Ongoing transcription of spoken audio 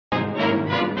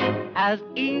as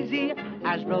easy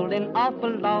as rolling off a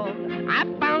log. I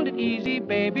found it easy,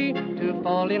 baby, to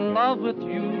fall in love with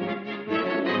you.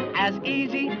 As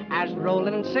easy as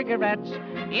rolling cigarettes.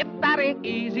 If that ain't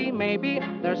easy, maybe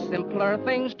there's simpler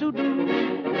things to do.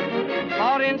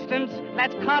 For instance,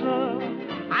 let's cuddle.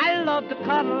 I love to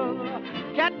cuddle.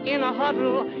 Get in a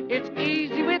huddle. It's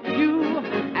easy with you.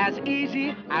 As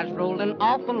easy as rolling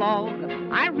off a log.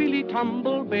 I really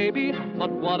tumble, baby, but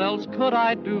what else could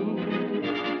I do?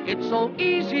 It's so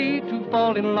easy to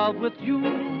fall in love with you.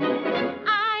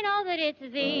 I know that it's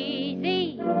as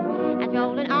easy as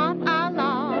rolling off a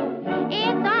log.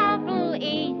 It's awful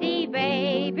easy,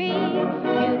 baby,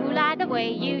 you lie the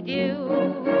way you do.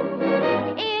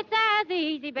 It's as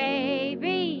easy,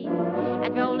 baby,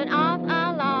 as rolling off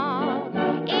a log.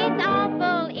 It's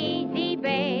awful easy,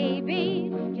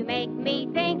 baby, to make me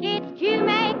think it's to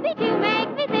make me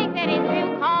think that it's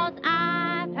true. 'Cause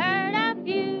I've heard of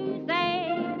you say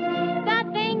the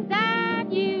things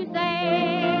that you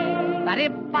say. But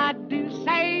if I do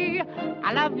say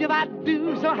I love you, I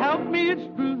do, so help me, it's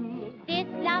true. This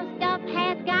love stuff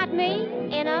has got me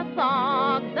in a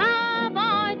fog. The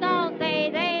boys all say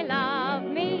they love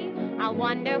me. I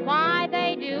wonder why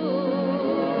they do.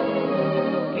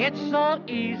 It's so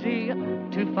easy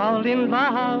to fall in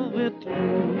love with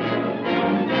you.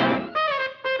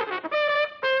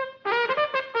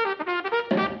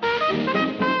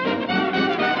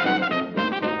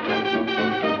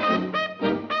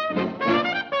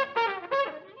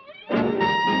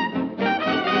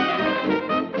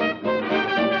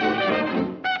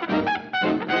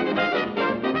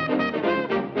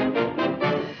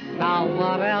 Now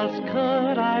what else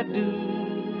could I do?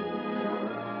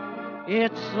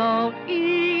 It's so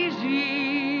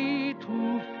easy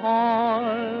to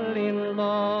fall in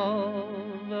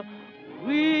love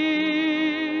with